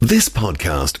This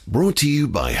podcast brought to you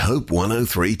by Hope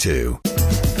 1032.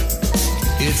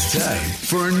 It's time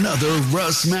for another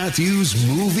Russ Matthews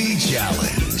Movie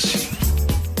Challenge.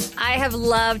 I have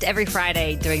loved every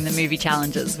Friday doing the movie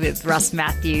challenges with Russ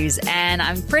Matthews, and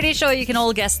I'm pretty sure you can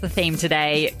all guess the theme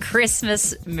today: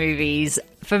 Christmas movies.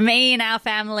 For me and our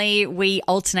family, we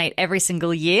alternate every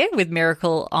single year with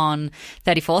Miracle on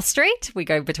 34th Street. We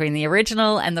go between the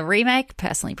original and the remake.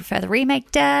 Personally prefer the remake,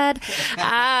 Dad.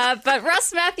 But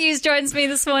Russ Matthews joins me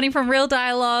this morning from Real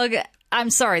Dialogue.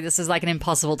 I'm sorry, this is like an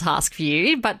impossible task for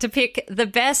you, but to pick the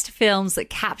best films that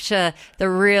capture the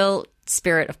real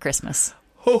spirit of Christmas.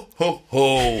 Ho, ho,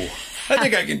 ho. I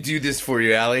think I can do this for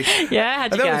you, Allie. Yeah,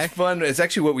 how'd you go? That was fun. It's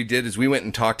actually what we did is we went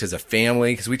and talked as a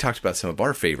family because we talked about some of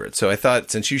our favorites. So I thought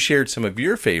since you shared some of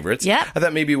your favorites, I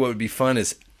thought maybe what would be fun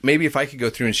is maybe if I could go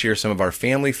through and share some of our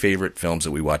family favorite films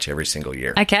that we watch every single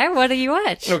year. Okay, what do you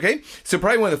watch? Okay, so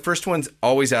probably one of the first ones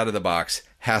always out of the box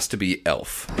has to be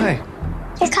Elf. Hi.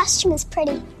 Your costume is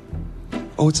pretty.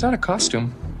 Oh, it's not a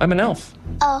costume. I'm an elf.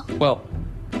 Oh. Well,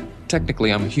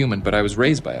 technically I'm a human, but I was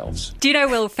raised by elves. Do you know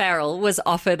Will Ferrell was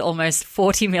offered almost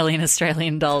 40 million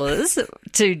Australian dollars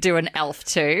to do an Elf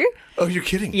too? Oh, you're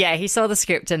kidding? Yeah, he saw the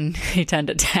script and he turned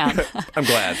it down. I'm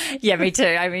glad. Yeah, me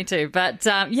too. But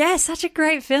yeah, such a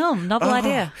great film. Novel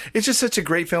idea. It's just such a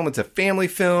great film. It's a family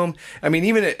film. I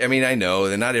know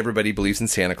that not everybody believes in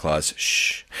Santa Claus.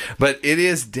 Shh. But it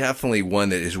is definitely one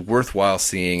that is worthwhile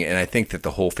seeing, and I think that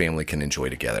the whole family can enjoy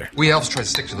together. We elves try to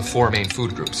stick to the four main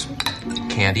food groups: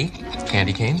 candy,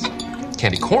 candy canes,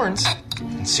 candy corns,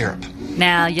 and syrup.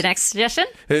 Now, your next suggestion?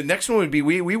 The next one would be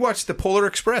we watched The Polar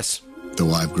Express.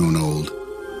 Though I've grown old,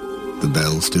 the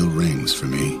bell still rings for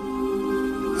me,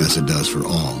 as it does for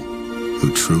all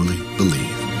who truly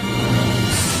believe.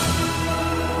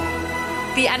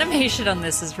 The animation on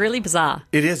this is really bizarre.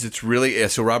 It is. It's really...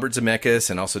 So Robert Zemeckis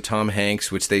and also Tom Hanks,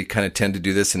 which they kind of tend to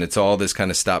do this, and it's all this kind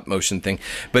of stop motion thing.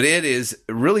 But it is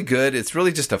really good. It's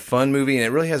really just a fun movie, and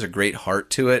it really has a great heart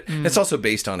to it. It's also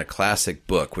based on a classic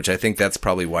book, which I think that's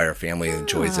probably why our family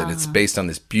enjoys it. It's based on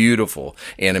this beautiful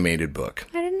animated book.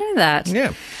 I didn't know that.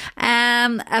 Yeah.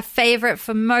 A favorite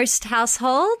for most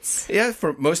households? Yeah,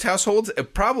 for most households,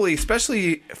 probably,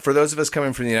 especially for those of us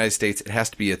coming from the United States, it has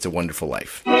to be It's a Wonderful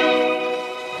Life.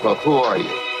 Well, who are you?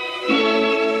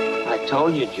 I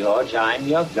told you, George, I'm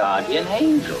your guardian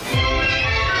angel.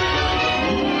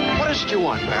 What is it you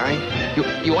want, Barry?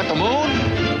 You want the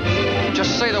moon?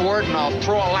 Just say the word and I'll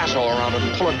throw a lasso around it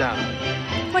and pull it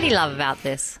down. What do you love about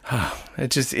this? It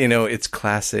just, it's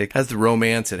classic. It has the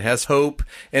romance, it has hope,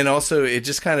 and also it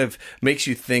just kind of makes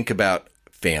you think about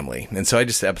family. And so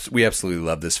we absolutely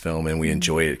love this film and we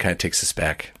enjoy it. It kind of takes us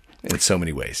back in so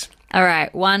many ways. All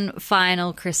right, one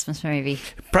final Christmas movie.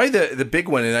 Probably the big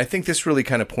one, and I think this really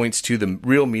kind of points to the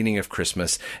real meaning of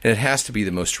Christmas, and it has to be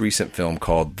the most recent film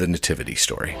called The Nativity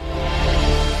Story.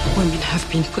 Women have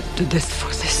been put to death for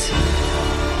this.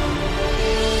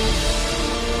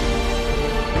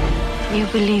 You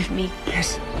believe me?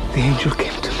 Yes, the angel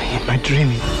came to me in my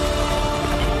dream.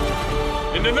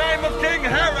 In the name of King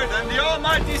Herod and the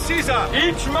Almighty Caesar,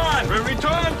 each man will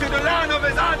return to the land of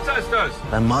his ancestors.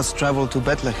 I must travel to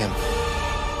Bethlehem.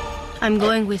 I'm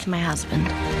going with my husband.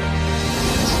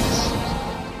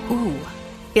 Ooh,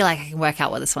 I feel like I can work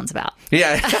out what this one's about.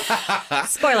 Yeah.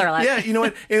 Spoiler alert. Yeah, you know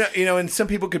what? And some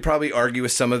people could probably argue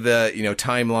with some of the,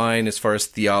 timeline as far as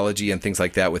theology and things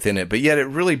like that within it, but yet it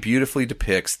really beautifully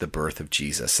depicts the birth of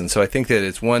Jesus. And so I think that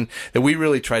it's one that we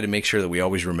really try to make sure that we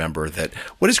always remember that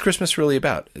what is Christmas really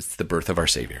about? It's the birth of our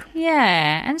Savior.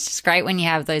 Yeah, and it's just great when you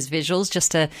have those visuals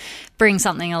just to bring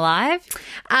something alive.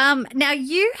 Now,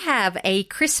 you have a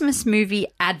Christmas movie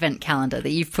advent calendar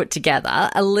that you've put together,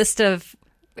 a list of,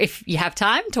 if you have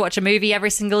time to watch a movie every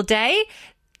single day,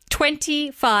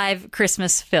 25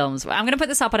 Christmas films. I'm going to put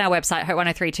this up on our website,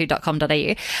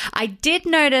 hope1032.com.au. I did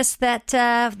notice that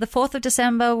the 4th of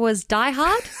December was Die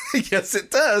Hard. Yes,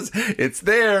 it does. It's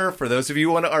there for those of you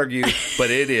who want to argue, but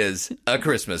it is a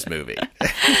Christmas movie.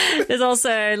 There's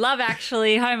also Love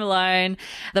Actually, Home Alone,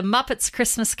 The Muppets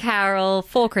Christmas Carol,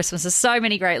 Four Christmases, so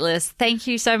many great lists. Thank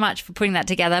you so much for putting that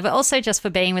together, but also just for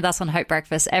being with us on Hope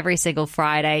Breakfast every single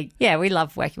Friday. Yeah, we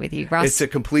love working with you, Russ. It's a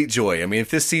complete joy. I mean, if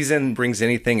this season brings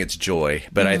anything, it's joy,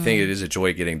 but I think it is a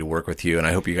joy getting to work with you, and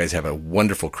I hope you guys have a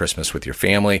wonderful Christmas with your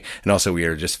family, and also we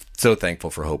are just so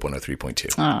thankful for Hope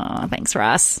 103.2. Oh, thanks,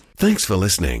 Russ. Thanks for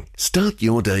listening. Start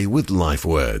your day with life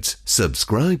words.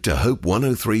 Subscribe to Hope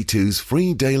 1032's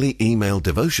free daily email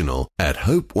devotional at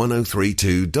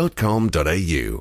hope1032.com.au.